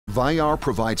VIAR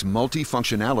provides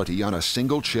multi-functionality on a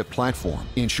single chip platform,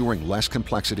 ensuring less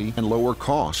complexity and lower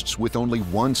costs with only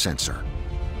one sensor.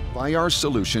 VIAR's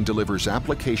solution delivers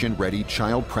application-ready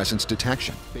child presence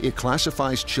detection. It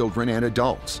classifies children and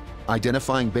adults,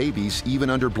 identifying babies even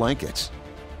under blankets,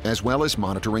 as well as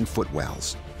monitoring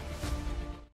footwells.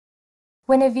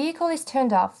 When a vehicle is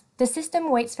turned off, the system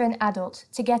waits for an adult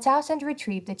to get out and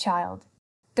retrieve the child.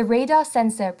 The radar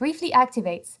sensor briefly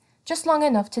activates, just long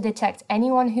enough to detect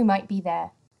anyone who might be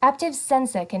there. Aptiv's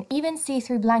sensor can even see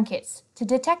through blankets to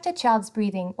detect a child's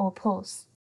breathing or pulse.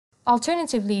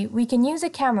 Alternatively, we can use a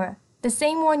camera, the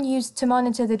same one used to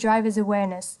monitor the driver's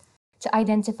awareness, to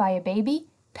identify a baby,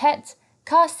 pet,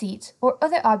 car seat, or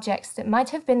other objects that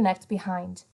might have been left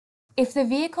behind. If the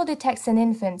vehicle detects an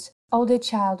infant, older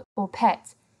child, or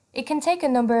pet, it can take a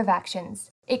number of actions.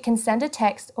 It can send a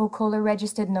text or call a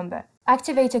registered number,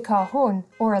 activate a car horn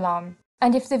or alarm.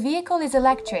 And if the vehicle is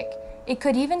electric, it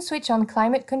could even switch on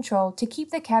climate control to keep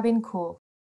the cabin cool.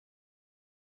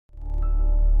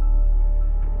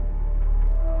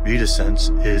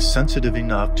 VitaSense is sensitive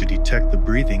enough to detect the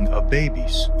breathing of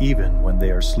babies, even when they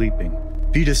are sleeping.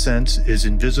 VitaSense is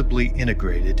invisibly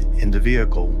integrated in the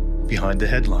vehicle behind the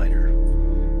headliner,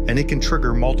 and it can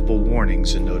trigger multiple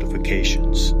warnings and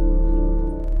notifications.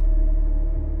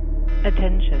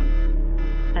 Attention!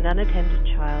 An unattended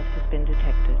child has been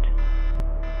detected.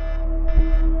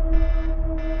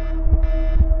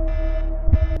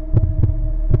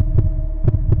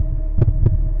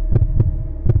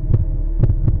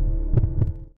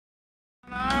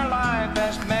 Our life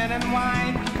as men and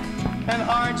white, and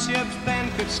hardships then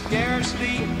could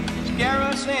scarcely scare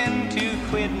us into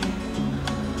quitting.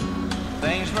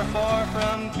 Things were far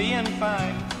from being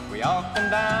fine. We often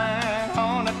dine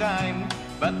on a dime,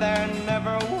 but there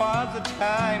never was a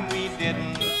time we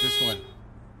didn't. This one.